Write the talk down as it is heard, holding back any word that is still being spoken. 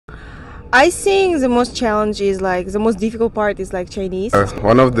I think the most challenge is the most difficult part is Chinese.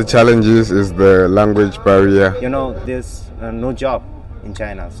 One of the challenges is the language barrier. There's no job in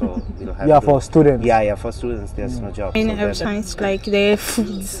China, so we'll have yeah, for students. Yeah, for students, there's no job. In Chinese, the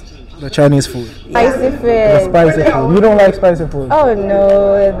foods. The Chinese food. Spicy food. The spicy food. You don't like spicy food? Oh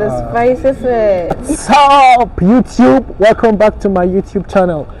no, the spicy food. What's up, YouTube? Welcome back to my YouTube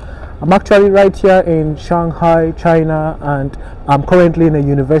channel. I'm actually right here in Shanghai, China, and I'm currently in a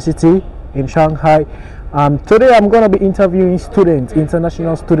university in Shanghai. Today I'm going to be interviewing students,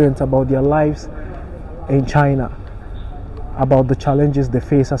 international students, about their lives in China, about the challenges they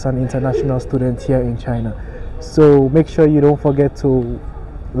face as an international student here in China. So make sure you don't forget to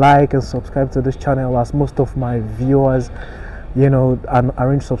like and subscribe to this channel, as most of my viewers,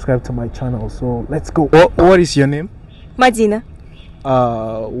 aren't subscribed to my channel. So let's go. What is your name? Madina.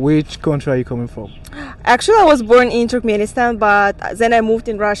 Which country are you coming from? Actually, I was born in Turkmenistan, but then I moved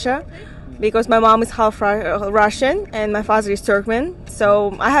in Russia because my mom is half Russian and my father is Turkmen.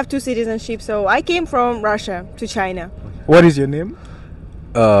 So I have two citizenships. So I came from Russia to China. What is your name?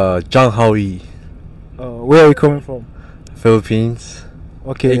 Zhang Haoyi. Where are you coming from? Philippines.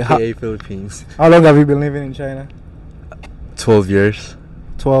 Okay. AKA Philippines. How long have you been living in China? 12 years.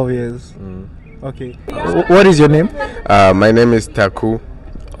 12 years. Okay. What is your name? My name is Taku.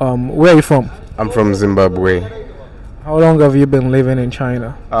 Where are you from? I'm from Zimbabwe. How long have you been living in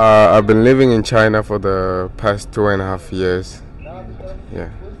China? I've been living in China for the past 2.5 years. Yeah.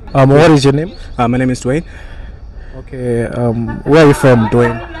 What is your name? My name is Dwayne. Okay. Where are you from,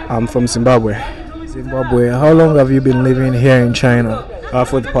 Dwayne? I'm from Zimbabwe. Zimbabwe. How long have you been living here in China?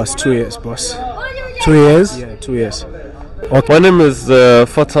 For the past 2 years, boss. 2 years? Yeah, 2 years. Okay. My name is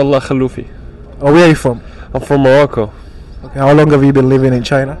Fatallah Khaloufi. Where are you from? I'm from Morocco. Okay. How long have you been living in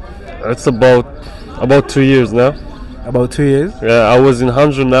China? It's about 2 years now. About 2 years? Yeah, I was in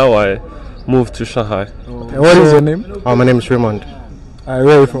Hangzhou, now I moved to Shanghai. What is your name? My name is Raymond. Where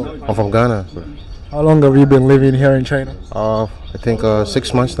are you from? I'm from Ghana. How long have you been living here in China? I think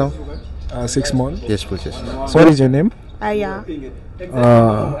 6 months now. 6 months? Yes, please. Yes. So what is your name? Aya.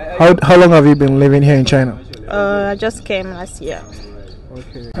 How long have you been living here in China? I just came last year.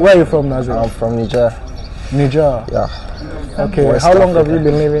 Okay. Where are you from, Nazir? I'm from Niger. Niger? Yeah. Okay. West How long Africa. have you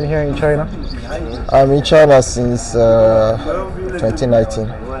been living here in China? I'm in China since 2019.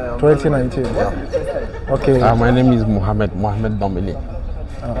 2019? Yeah. Okay. My name is Mohamed Dombele.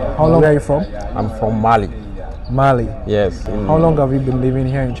 How long are you from? I'm from Mali. Mali? Yes. How long have you been living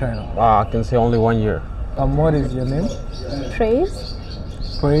here in China? I can say only 1 year. What is your name? Praise.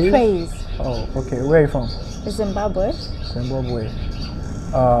 Praise? Praise. Oh, okay. Where are you from? Zimbabwe. Zimbabwe.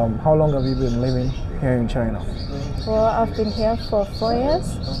 How long have you been living here in China? Well, I've been here for 4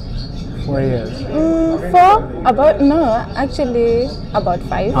 years. 4 years. About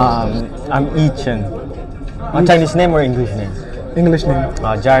 5. I'm Ichen. My Chinese name or English name? English name?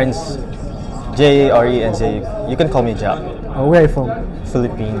 Jarens. J-A-R-E-N-Z. You can call me Ja. Where are you from?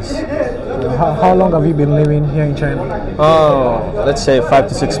 Philippines. How long have you been living here in China? Let's say 5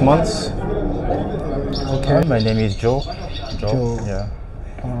 to 6 months. Okay. My name is Joe. Joe. Yeah.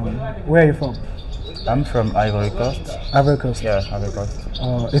 Where are you from? I'm from Ivory Coast. Ivory Coast. Yeah, Ivory Coast.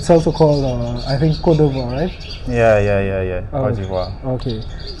 It's also called, I think, Cote d'Ivoire, right? Yeah. Cote d'Ivoire. Okay.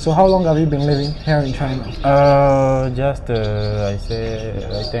 So how long have you been living here in China? Just I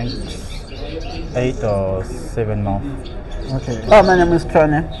think 8 or 7 months. Okay. My name is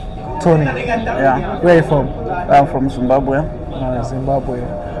Tony. Tony. Yeah. Where are you from? I'm from Zimbabwe. Zimbabwe.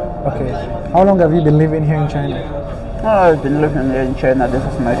 Okay. How long have you been living here in China? I've been living here in China. This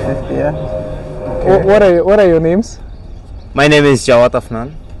is my 5th year. Okay. What are your names? My name is Jawad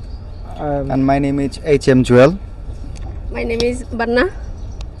Afnan. And my name is H.M. Joel. My name is Barna.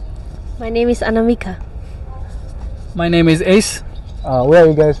 My name is Anamika. My name is Ace. Where are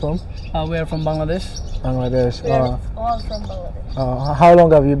you guys from? We are from Bangladesh. Bangladesh. We are all from Bangladesh. How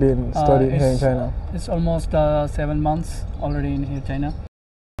long have you been studying here in China? It's almost 7 months already in here, China.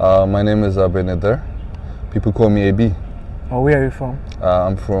 My name is Abeneder. People call me AB. Where are you from?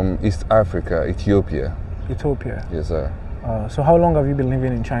 I'm from East Africa, Ethiopia. Ethiopia? Yes, sir. So how long have you been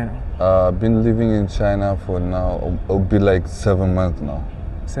living in China? I've been living in China for now, it'll be like 7 months now.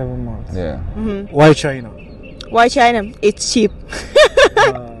 7 months? Yeah. Why China? Why China? It's cheap.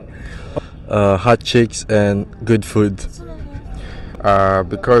 Hot chicks and good food.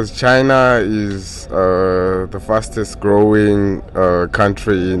 Because China is the fastest growing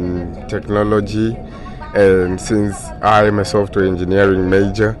country in technology, and since I am a software engineering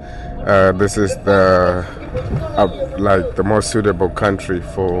major, this is the most suitable country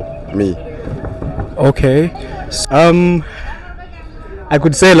for me. Okay. I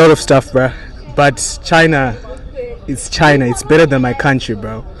could say a lot of stuff, bro, but China, it's China. It's better than my country,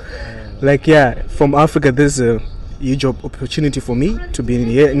 bro. Like, yeah, from Africa, there's a huge opportunity for me to be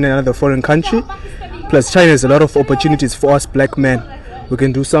here in another foreign country. Plus, China has a lot of opportunities for us black men. We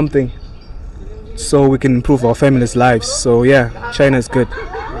can do something so we can improve our families' lives. So yeah, China is good.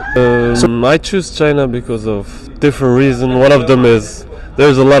 I choose China because of different reasons. One of them is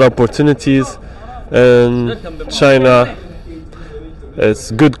there's a lot of opportunities, and China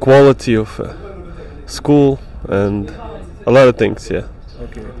is good quality of school and a lot of things. Yeah.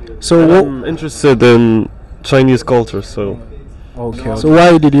 Okay. So I'm interested in Chinese culture. So. Okay. So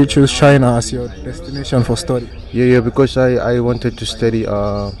why did you choose China as your destination for study? Yeah, because I wanted to study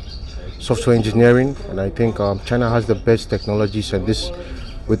software engineering, and I think China has the best technologies, and this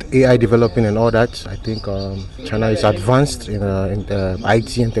with AI developing and all that, I think China is advanced in the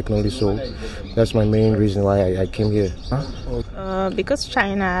IT and technology. So that's my main reason why I came here. Because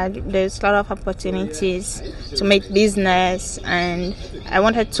China, there's a lot of opportunities to make business, and I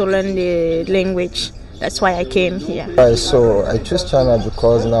wanted to learn the language. That's why I came here. So I chose China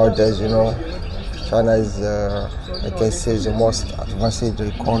because nowadays, China is, I can say, the most advanced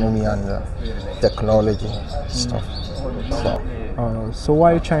economy and technology stuff. So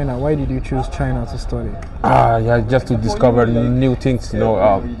why China? Why did you choose China to study? Yeah, just to discover new things, and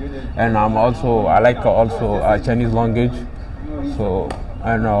I like Chinese language. So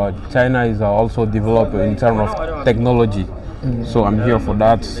China is also developed in terms of technology. So I'm here for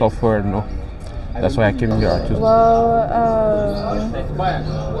that software, That's why I came here. Well,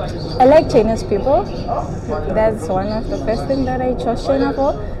 I like Chinese people. That's one of the first things that I chose China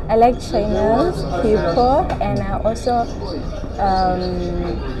for. I like Chinese people, and I also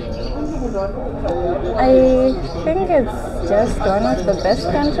I think it's just one of the best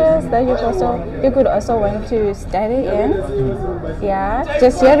countries that you could also want to study in. Yeah,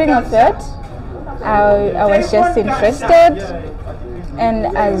 just hearing of it, I was just interested. And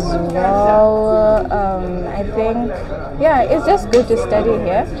as well, I think, yeah, it's just good to study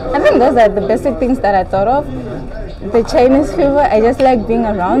here. I think those are the basic things that I thought of. The Chinese people, I just like being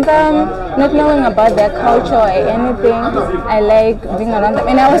around them, not knowing about their culture or anything. I like being around them,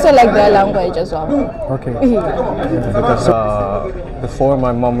 and I also like their language as well. Okay. Because before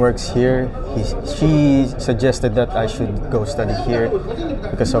my mom works here, she suggested that I should go study here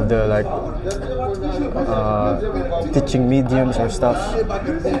because of the teaching mediums or stuff.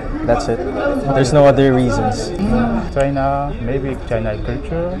 That's it. There's no other reasons. China, maybe China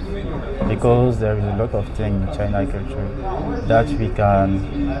culture, because there is a lot of things in China culture that we can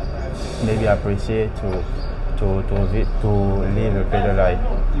maybe appreciate to live a better life.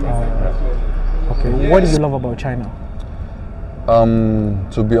 Okay. What do you love about China?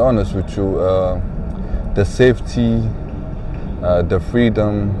 To be honest with you, the safety, the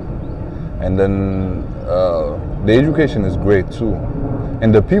freedom, and then the education is great too,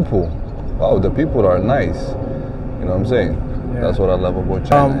 and the people. Wow, the people are nice. You know what I'm saying? Yeah. That's what I love about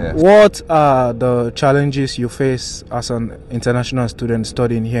China. What are the challenges you face as an international student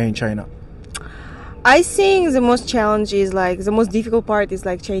studying here in China? I think the most challenge is the most difficult part is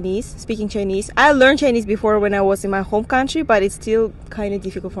Chinese, speaking Chinese. I learned Chinese before when I was in my home country, but it's still kind of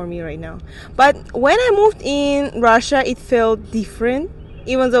difficult for me right now. But when I moved in Russia, it felt different.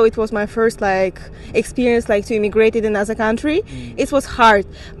 Even though it was my first experience to immigrate in another country, it was hard.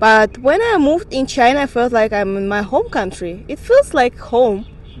 But when I moved in China, I felt like I'm in my home country. It feels like home.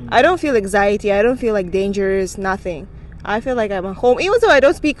 I don't feel anxiety. I don't feel dangerous. Nothing. I feel like I'm at home. Even though I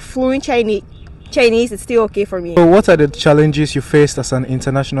don't speak fluent Chinese, it's still okay for me. So what are the challenges you faced as an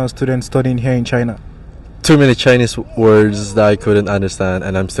international student studying here in China? Too many Chinese words that I couldn't understand,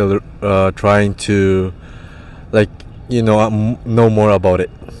 and I'm still trying to know more about it.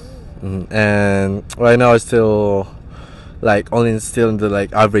 And right now it's still still in the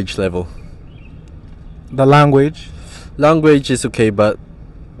average level. The language is okay, but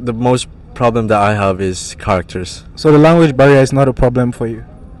the most problem that I have is characters. So the language barrier is not a problem for you?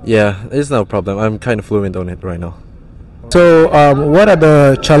 Yeah, it's no problem. I'm kind of fluent on it right now. So what are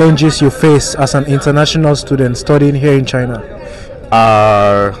the challenges you face as an international student studying here in China?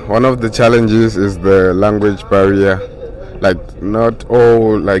 One of the challenges is the language barrier. Not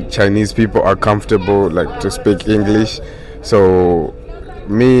all Chinese people are comfortable to speak English. So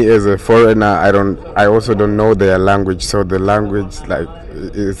me as a foreigner, I also don't know their language. So the language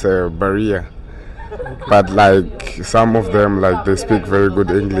is a barrier. But some of them they speak very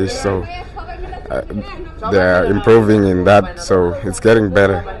good English. So they are improving in that. So it's getting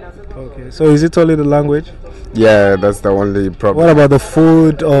better. Okay. So is it only the language? Yeah, that's the only problem. What about the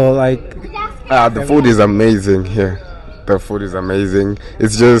food or the food is amazing here. the food is amazing.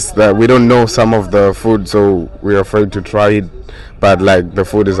 It's just that we don't know some of the food, so we're afraid to try it. But like the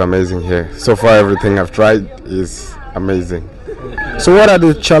food is amazing here. So far, everything I've tried is amazing. So what are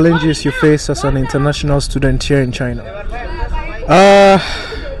the challenges you face as an international student here in China?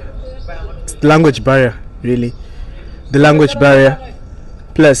 Language barrier, really. The language barrier.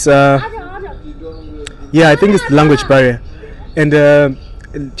 Plus, yeah, I think it's the language barrier. And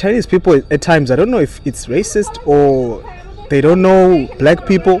Chinese people at times, I don't know if it's racist or they don't know black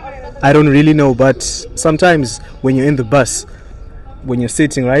people. I don't really know, but sometimes when you're in the bus, when you're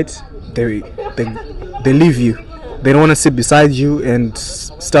sitting, right, they leave you. They don't want to sit beside you and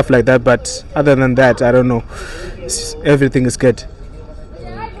stuff like that. But other than that, I don't know. Everything is good.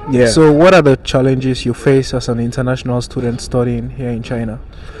 Yeah. So what are the challenges you face as an international student studying here in China?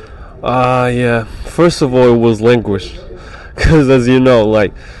 Yeah. First of all, it was language. Because as you know,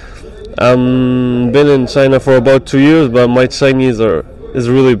 like, been in China for about 2 years, but my Chinese is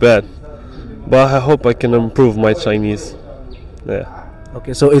really bad. But I hope I can improve my Chinese. Yeah.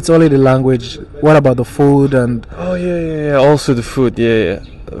 Okay, so it's only the language. What about the food and? Oh yeah. Also the food. Yeah.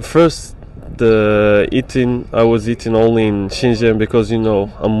 First, the eating. I was eating only in Xinjiang because you know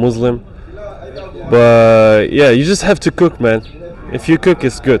I'm Muslim. But yeah, you just have to cook, man. If you cook,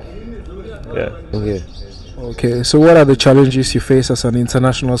 it's good. Yeah. Okay. Okay, so what are the challenges you face as an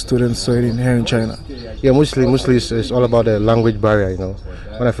international student studying here in China? Yeah, mostly it's all about the language barrier. You know,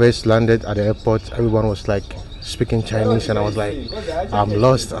 when I first landed at the airport, everyone was like speaking Chinese, and I was like, I'm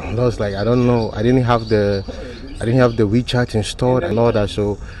lost. Like I don't know. I didn't have the WeChat installed and all that,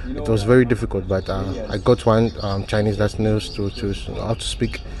 so it was very difficult. But I got one Chinese that knows to how to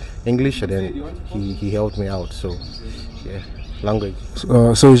speak English, and then he helped me out. So yeah, language.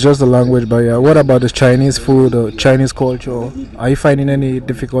 So it's just the language barrier. What about the Chinese food or Chinese culture? Are you finding any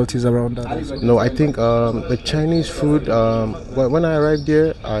difficulties around that? No, I think the Chinese food. When I arrived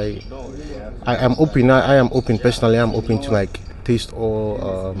there, I am open. I am open personally. I'm open to like taste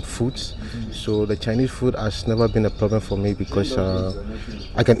all foods. So the Chinese food has never been a problem for me because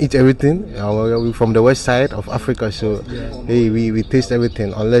I can eat everything. We're from the west side of Africa, so hey, we taste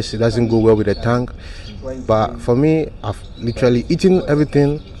everything unless it doesn't go well with the tongue. But for me, I've literally eaten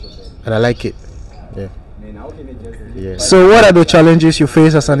everything, and I like it. Yeah. So what are the challenges you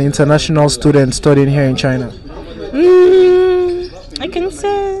face as an international student studying here in China? I can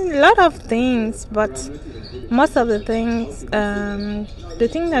say a lot of things, but most of the things, the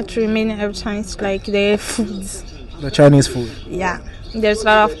thing that remain every time is like the foods. The Chinese food. Yeah, there's a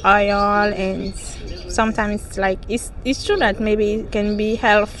lot of oil, and sometimes it's like it's true that maybe it can be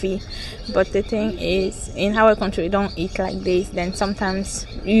healthy, but the thing is, in our country we don't eat like this. Then sometimes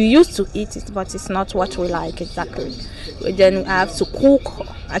you used to eat it, but it's not what we like exactly. Then we have to cook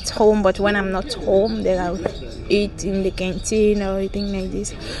at home, but when I'm not home, then I'll eat in the canteen or anything like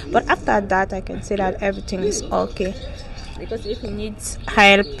this. But after that, I can say that everything is okay. Because if you need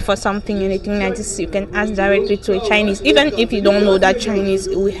help for something, anything like this, you can ask directly to a Chinese. Even if you don't know that Chinese,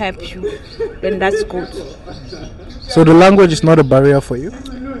 it will help you. Then that's good. So the language is not a barrier for you?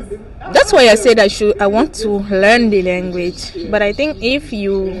 That's why I said I want to learn the language. But I think if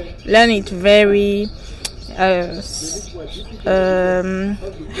you learn it very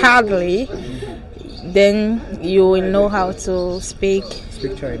hardly, then you will know how to speak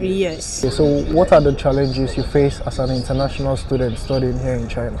Chinese. Yes. Okay, so what are the challenges you face as an international student studying here in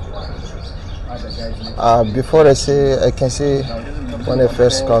China? Before I can say when I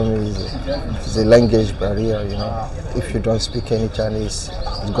first come, it's a language barrier. You know, if you don't speak any Chinese,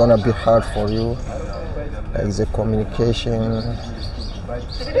 it's gonna be hard for you. It's a communication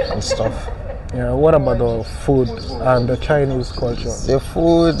and stuff. Yeah. What about the food and the Chinese culture? The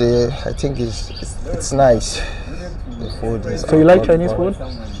food, I think it's nice. The food is. So you like Chinese food?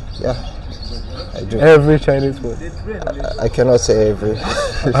 Yeah, I do. Every Chinese food? I cannot say every.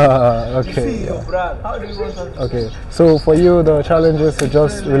 Okay. Okay. So for you, the challenges are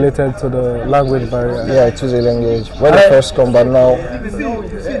just related to the language barrier? Yeah, it was a language. When I first come, but now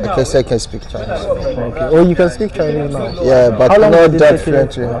I can say I can speak Chinese. Okay. Oh, you can speak Chinese now? Yeah, but not that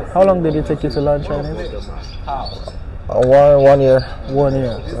fluently. How long did it take you to learn Chinese? 1 year. 1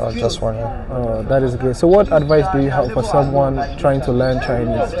 year? Just 1 year. Oh, that is great. So what advice do you have for someone trying to learn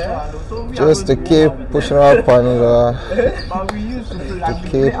Chinese? Just to keep pushing up and to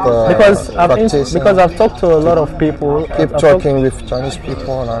keep practicing. Because I've talked to a lot of people. Keep talking with Chinese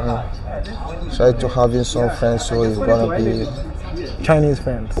people and try to having some friends so it's gonna be Chinese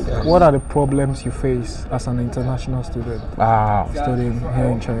friends. Yeah. What are the problems you face as an international student studying here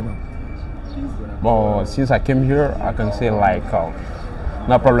in China? Well, since I came here, I can say like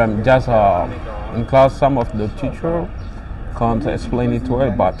no problem. Just in class, some of the teacher can't explain it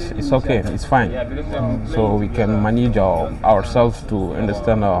well, but it's okay, it's fine. So we can manage ourselves to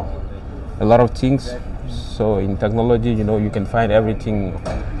understand a lot of things. So in technology, you know, you can find everything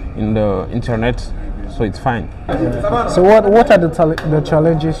in the internet, so it's fine. So what are the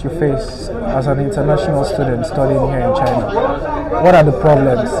challenges you face as an international student studying here in China? What are the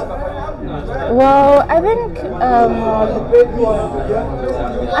problems? Well, I think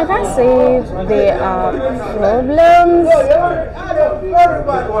I can't say there are problems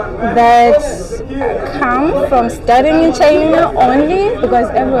that come from studying in China only, because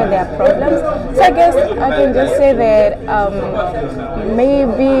everywhere there are problems. So I guess I can just say that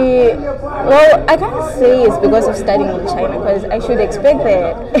maybe, well, I can't say it's because of studying in China, because I should expect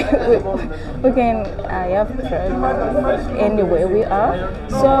that we can have problems anywhere we are.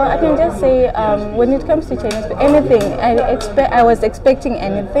 So I can just say when it comes to Chinese, anything, I was expecting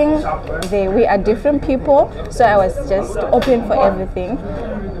anything. We are different people, so I was just open for everything.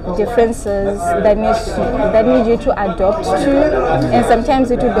 Differences that need you to adopt to, and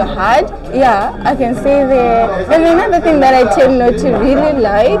sometimes it will be hard. Yeah, I can say that. And another thing that I tend not to really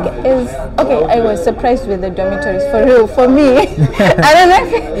like is, okay, I was surprised with the dormitories, for real, for me. I don't know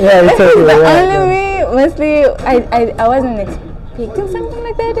if only me, mostly I wasn't expecting something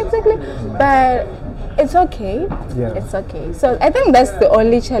like that exactly, but it's okay. Yeah. It's okay. So I think that's the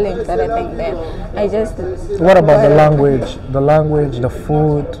only challenge that I think that I just. What about the language? The language, the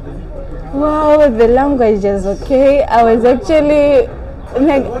food. Wow, the language is okay. I was actually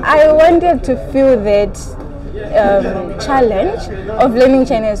like, I wanted to feel that challenge of learning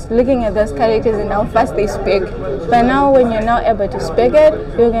Chinese, looking at those characters and how fast they speak. But now when you're now able to speak it,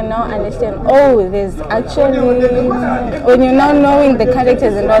 you can now understand, oh, there's actually, when you're now knowing the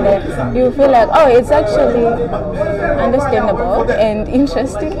characters and all that, you feel like, oh, it's actually understandable and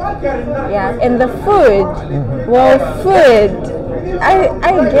interesting. Yeah, and the food, well, food,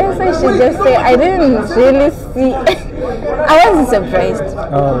 I guess I should just say I didn't really see. I wasn't surprised,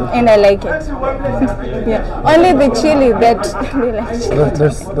 and I like it. Yeah, only the chili that they like chili.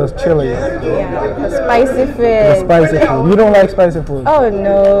 The chili. Yeah, the spicy food. The spicy food. You don't like spicy food? Oh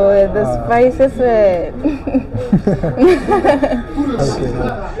no, the spicy food.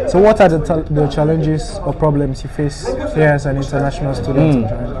 Okay. So what are the challenges or problems you face here as an international student in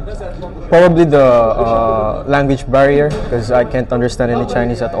China? Probably the language barrier, because I can't understand any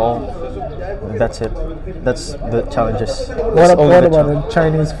Chinese at all. That's it. That's the challenges. What about the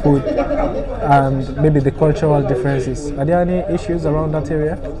Chinese food and maybe the cultural differences? Are there any issues around that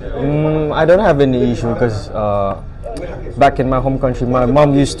area? I don't have any issue, because back in my home country, my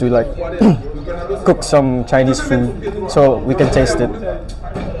mom used to like cook some Chinese food, so we can taste it.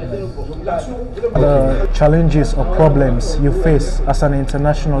 The challenges or problems you face as an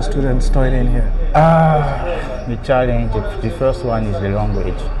international student studying here? The challenge, the first one is the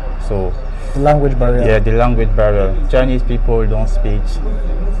language. So the language barrier. Yeah, the language barrier. Chinese people don't speak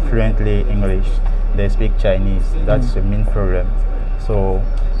fluently English. They speak Chinese. That's the main problem. So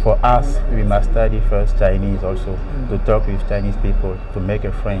for us, we must study first Chinese also, to talk with Chinese people, to make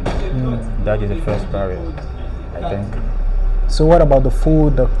a friend. That is the first barrier, I think. So what about the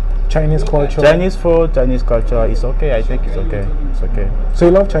food, the Chinese culture? Chinese food, Chinese culture is okay. I think it's okay. It's okay. So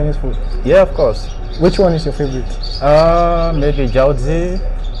you love Chinese food? Yeah, of course. Which one is your favorite? Maybe jiaozi,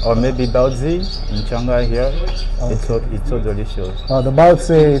 or maybe baozi in Shanghai here. Okay. It's so delicious. The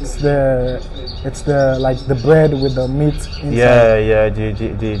baozi, it's the like the bread with the meat inside. Yeah,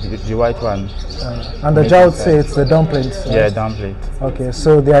 the white one. And the jiaozi, it's the dumplings. Right? Yeah, dumplings. Okay,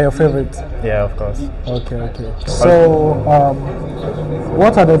 so they are your favorite. Yeah, of course. Okay. So,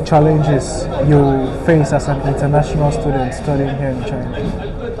 what are the challenges you face as an international student studying here in China?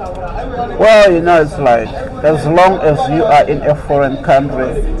 Well, you know, it's like as long as you are in a foreign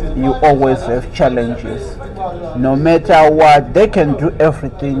country, you always have challenges. No matter what, they can do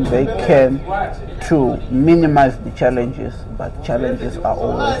everything they can to minimize the challenges, but challenges are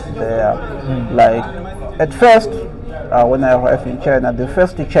always there. Like at first, when I arrived in China, the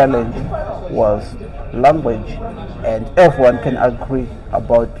first challenge was language, and everyone can agree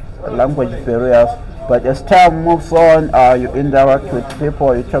about language barriers. But as time moves on, you interact with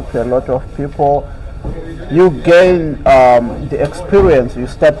people, you talk to a lot of people, you gain the experience, you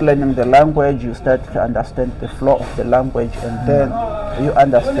start learning the language, you start to understand the flow of the language, and then you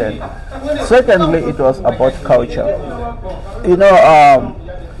understand. Secondly, it was about culture. You know,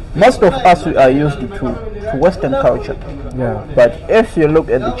 most of us, we are used to Western culture. Yeah. But if you look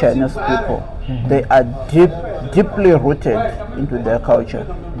at the Chinese people, they are deeply rooted into their culture.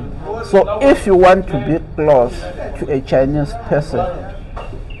 So if you want to be close to a Chinese person,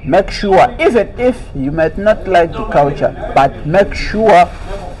 make sure, even if you might not like the culture, but make sure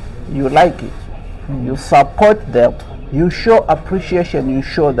you like it. You support them. You show appreciation. You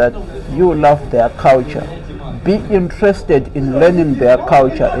show that you love their culture. Be interested in learning their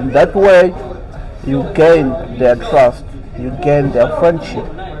culture. In that way, you gain their trust. You gain their friendship.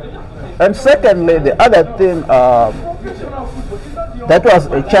 And secondly, the other thing that was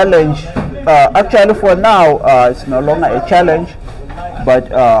a challenge. Actually, for now, it's no longer a challenge. But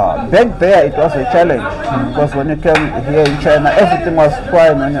back there, it was a challenge because when you came here in China, everything was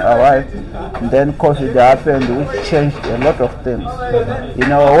fine when you arrived. And then COVID happened, which changed a lot of things. You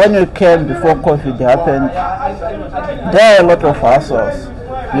know, when you came before COVID happened, there are a lot of hassles.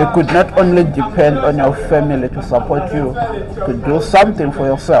 You could not only depend on your family to support you, you could do something for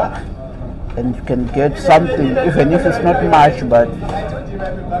yourself. And you can get something, even if it's not much, but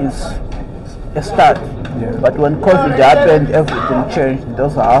it's a start. Yeah. But when COVID happened, everything changed.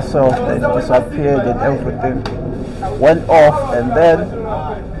 Those hassles that disappeared and everything went off. And then,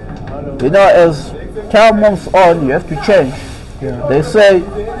 you know, as time moves on, you have to change. Yeah. They say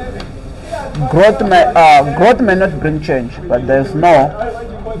growth may not bring change, but there's no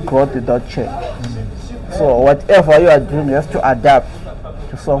growth without change. So whatever you are doing, you have to adapt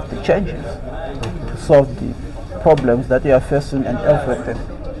to solve the changes, to solve the problems that you are facing and everything.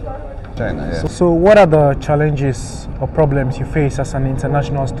 China, yeah. So what are the challenges or problems you face as an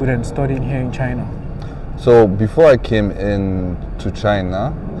international student studying here in China? So before I came in to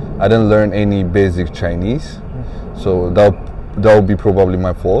China, I didn't learn any basic Chinese. So that would be probably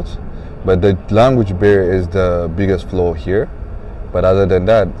my fault. But the language barrier is the biggest flaw here. But other than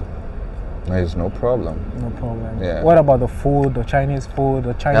that, there's no problem. No problem. Yeah. What about the food, the Chinese food,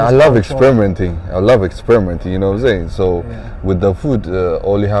 the Chinese I love culture? experimenting. I love experimenting, you know what I'm saying? So with the food,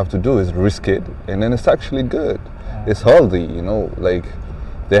 all you have to do is risk it, and then it's actually good. It's healthy, you know, like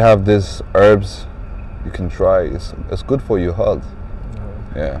they have these herbs you can try. It's good for your health.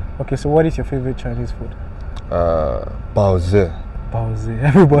 Yeah. Okay, so what is your favorite Chinese food? Baozi. Baozi.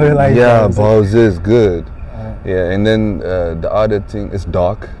 Everybody likes Baozi. Baozi is good. Yeah, and then the other thing is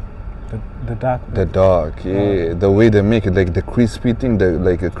dark. The dark. The dark, yeah. The way they make it, like the crispy thing,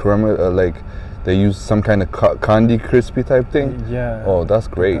 like a caramel, like they use some kind of candy crispy type thing. Yeah. Oh, that's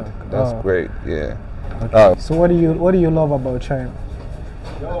great. That's great. Yeah. Okay. So what do you love about China?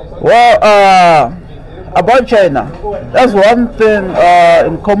 Well, about China, that's one thing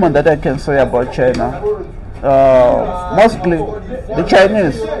in common that I can say about China. Mostly the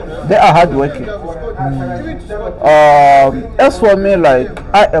Chinese, they are hardworking. As for me, like,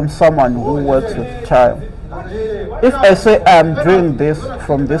 I am someone who works with time. If I say I'm doing this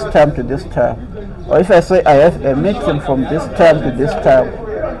from this time to this time, or if I say I have a meeting from this time to this time,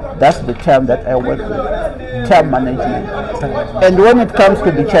 that's the time that I work with, time management. And when it comes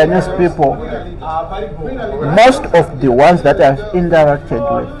to the Chinese people, most of the ones that I've interacted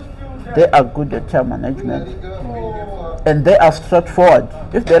with, they are good at time management. And they are straightforward.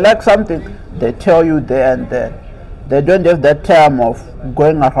 If they like something, they tell you there and then. They don't have that time of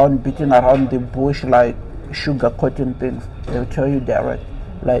going around, beating around the bush like sugar-coating things. They'll tell you direct,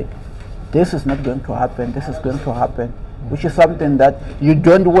 like, this is not going to happen, this is going to happen, which is something that you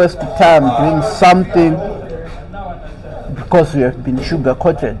don't waste time doing something because you have been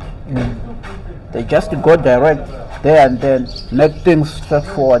sugar-coated. They just go direct there and then, make things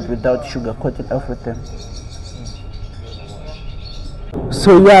straightforward without sugar-coating everything.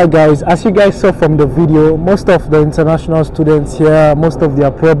 So yeah guys, as you guys saw from the video, most of the international students here, most of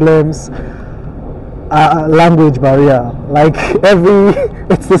their problems are language barrier. Like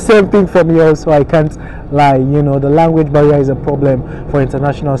it's the same thing for me also, I can't lie, you know, the language barrier is a problem for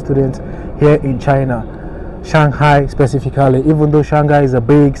international students here in China, Shanghai specifically. Even though Shanghai is a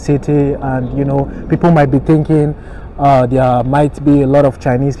big city and, you know, people might be thinking there might be a lot of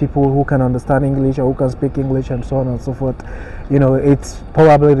Chinese people who can understand English or who can speak English and so on and so forth. You know, it's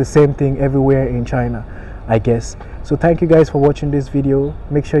probably the same thing everywhere in China, I guess. So thank you guys for watching this video.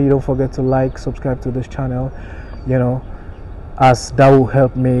 Make sure you don't forget to like, subscribe to this channel, you know, as that will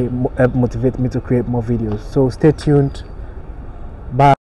help motivate me to create more videos. So stay tuned. Bye.